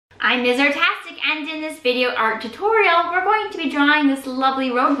I'm Ms. Artastic, and in this video art tutorial, we're going to be drawing this lovely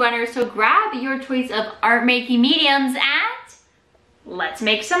roadrunner. So grab your choice of art making mediums and let's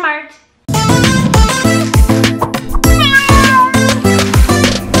make some art.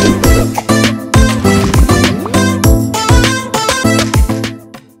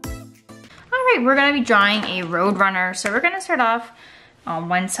 Alright, we're going to be drawing a roadrunner. So we're going to start off on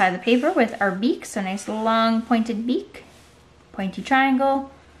one side of the paper with our beak. So nice long pointed beak, pointy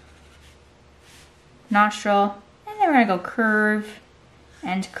triangle, nostril, and then we're gonna go curve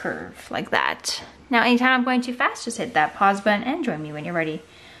and curve like that. Now anytime I'm going too fast, just hit that pause button and join me when you're ready.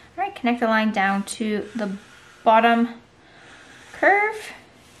 All right, connect the line down to the bottom curve,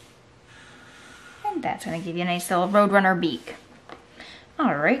 and that's gonna give you a nice little roadrunner beak.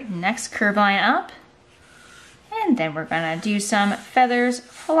 All right, next curve line up, and then we're gonna do some feathers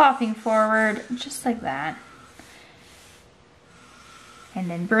flopping forward just like that,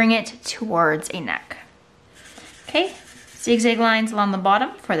 and then bring it towards a neck. Okay, zigzag lines along the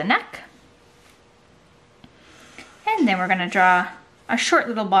bottom for the neck. And then we're gonna draw a short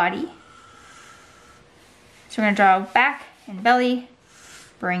little body. So we're gonna draw back and belly,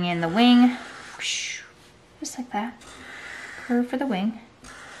 bring in the wing, just like that. Curve for the wing.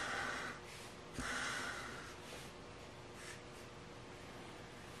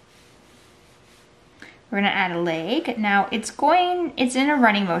 We're gonna add a leg. Now it's in a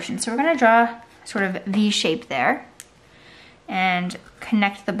running motion, so we're gonna draw sort of V shape there and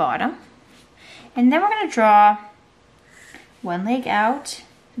connect the bottom. And then we're gonna draw one leg out,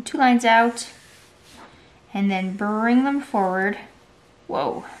 two lines out, and then bring them forward.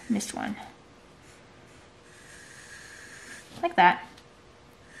 Whoa, missed one. Like that.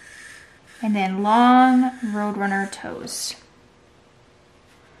 And then long roadrunner toes.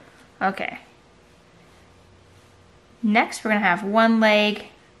 Okay. Next, we're gonna have one leg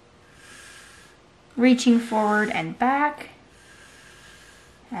reaching forward and back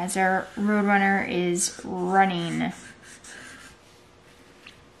as our roadrunner is running.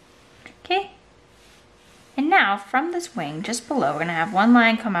 Okay, and now from this wing just below, we're gonna have one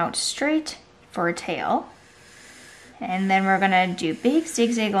line come out straight for a tail, and then we're gonna do big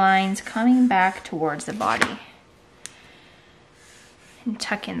zigzag lines coming back towards the body and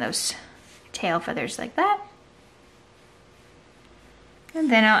tuck in those tail feathers like that. And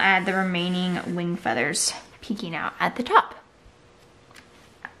then I'll add the remaining wing feathers peeking out at the top.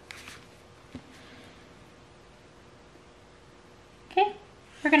 Okay,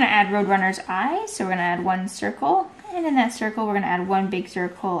 we're gonna add roadrunner's eyes. So we're gonna add one circle, and in that circle we're gonna add one big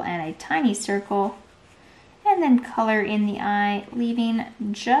circle and a tiny circle, and then color in the eye, leaving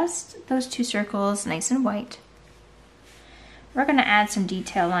just those two circles nice and white. We're gonna add some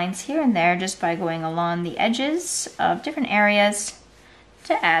detail lines here and there just by going along the edges of different areas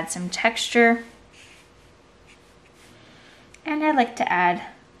to add some texture. And I like to add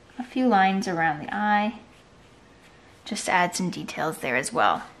a few lines around the eye just to add some details there as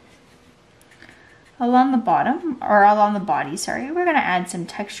well. Along the bottom, or along the body, sorry, we're gonna add some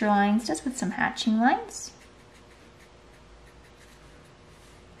texture lines just with some hatching lines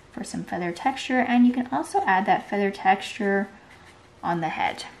for some feather texture, and you can also add that feather texture on the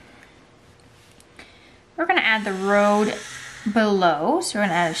head. We're gonna add the road below, so we're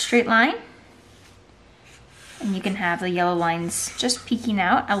gonna add a straight line, and you can have the yellow lines just peeking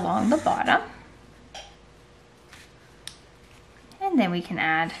out along the bottom, and then we can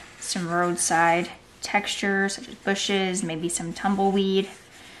add some roadside texture such as bushes, maybe some tumbleweed,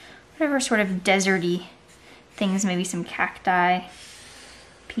 whatever sort of deserty things, maybe some cacti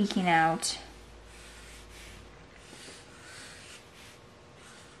peeking out.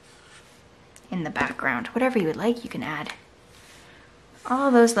 In the background, whatever you would like, you can add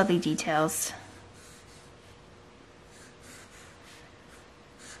all those lovely details.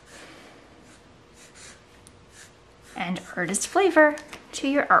 And artist flavor to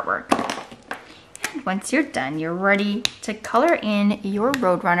your artwork. And once you're done, you're ready to color in your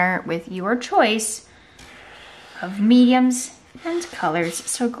roadrunner with your choice of mediums and colors.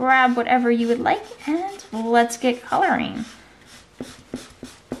 So grab whatever you would like and let's get coloring.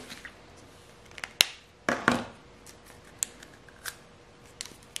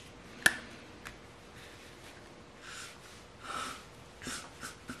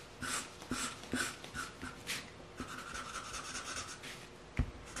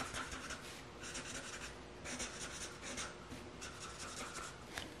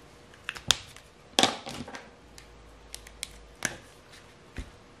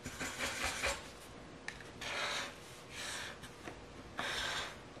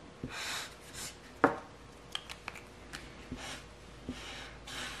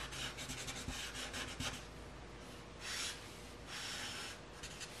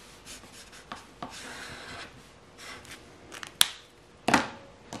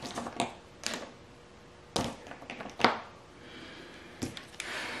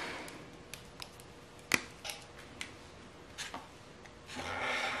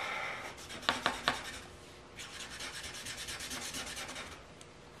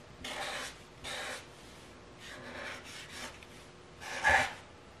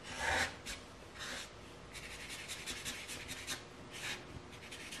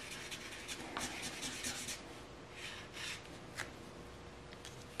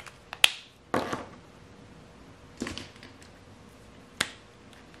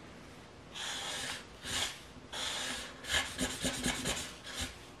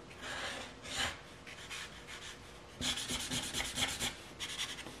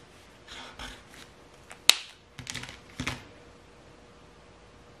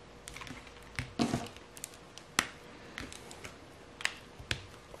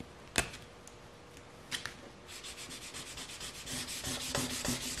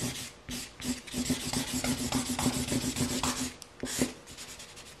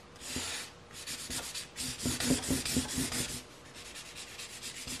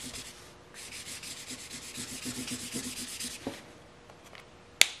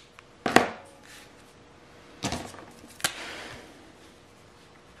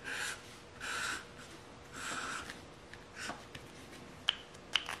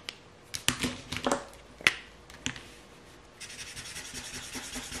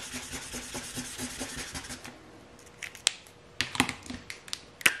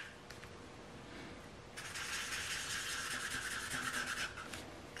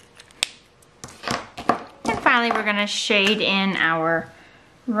 finally, we're gonna shade in our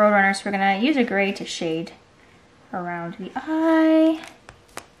Roadrunner. So we're gonna use a gray to shade around the eye.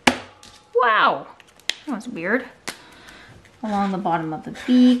 Wow, that was weird. Along the bottom of the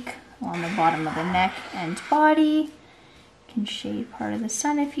beak, along the bottom of the neck and body. You can shade part of the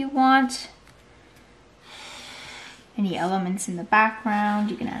sun if you want. Any elements in the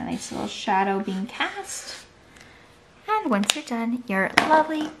background, you can add a nice little shadow being cast. And once you're done, your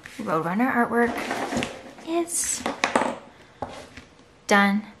lovely Roadrunner artwork is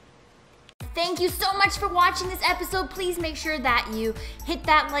done. Thank you so much for watching this episode. Please make sure that you hit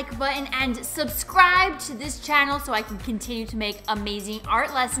that like button and subscribe to this channel so I can continue to make amazing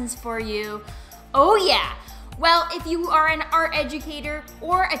art lessons for you. Oh yeah! Well, if you are an art educator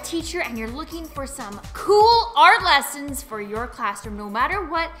or a teacher and you're looking for some cool art lessons for your classroom, no matter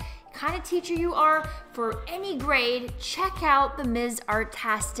what kind of teacher you are, for any grade, check out the Ms.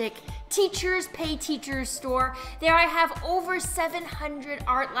 Artastic Teachers Pay Teachers store. There I have over 700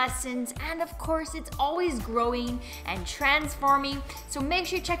 art lessons, and of course it's always growing and transforming, so make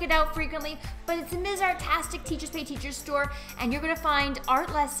sure you check it out frequently. But it's the Ms. Artastic Teachers Pay Teachers store, and you're going to find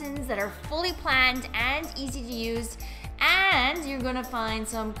art lessons that are fully planned and easy to use, and you're going to find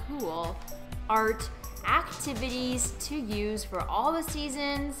some cool art activities to use for all the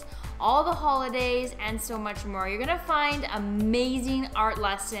seasons, all the holidays, and so much more. You're gonna find amazing art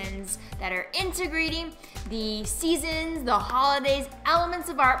lessons that are integrating the seasons, the holidays, elements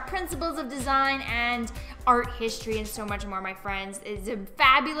of art, principles of design, and art history, and so much more, my friends. It's a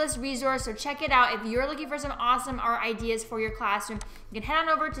fabulous resource, so check it out. If you're looking for some awesome art ideas for your classroom, you can head on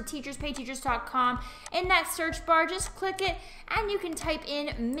over to teacherspayteachers.com. In that search bar, just click it, and you can type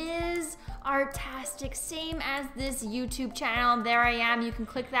in Ms. Artastic, same as this YouTube channel. There I am. You can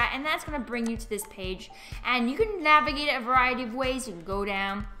click that, and that's going to bring you to this page. And you can navigate it a variety of ways. You can go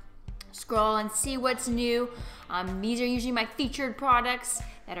down, scroll, and see what's new. These are usually my featured products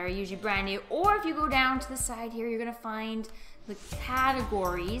that are usually brand new. Or if you go down to the side here, you're going to find the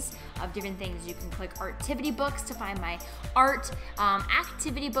categories of different things. You can click Artivity books to find my art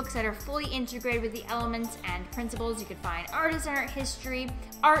activity books that are fully integrated with the elements and principles. You can find artist and art history,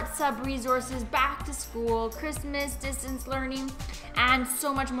 art sub-resources, back to school, Christmas, distance learning, and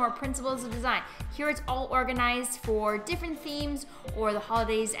so much more, principles of design. Here it's all organized for different themes or the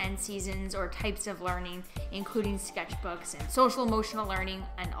holidays and seasons or types of learning, including sketchbooks and social emotional learning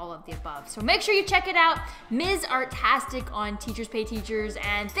and all of the above. So make sure you check it out, Ms. Artastic on Teachers Pay Teachers,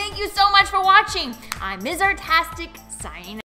 and thank you so much for watching. I'm Ms. Artastic, signing out.